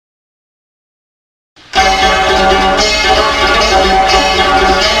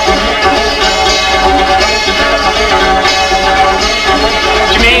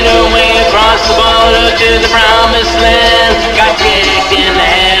to the promised land. Got kicked in the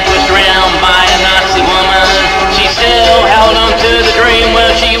head, pushed around by a Nazi woman. She still held on to the dream,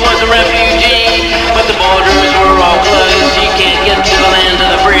 well she was a refugee. But the borders were all closed, she can't get to the land of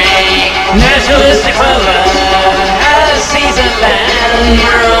the free. Nationalistic fella has seized the land.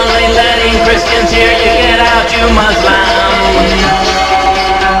 We're only letting Christians here, you get out you Muslim.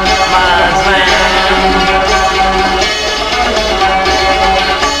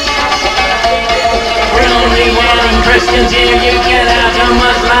 Christians here, you get out your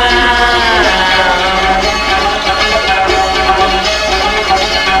Muslim.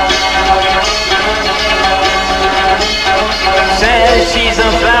 Says she's a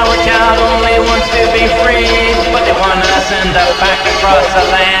flower child, only wants to be free, but they want to send her back across the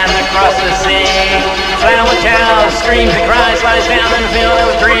land, across the sea. Flower child screams and cries, lies down and filled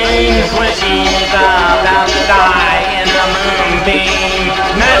with dreams when she's about to die in the moonbeam.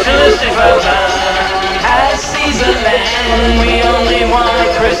 Nationalistic fella has seized the land. We only want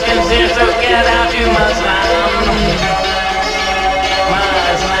Christians here, so get out you Muslim.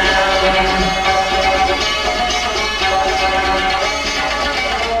 Muslim.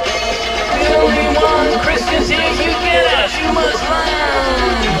 We only want Christians here, you get out you Muslim.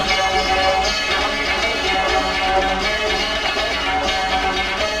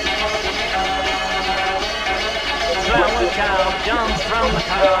 Flower child jumps from the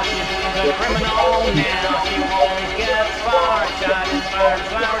car, she's a criminal now, she won't get far. Shot is fired,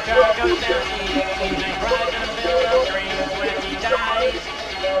 flower child goes down, she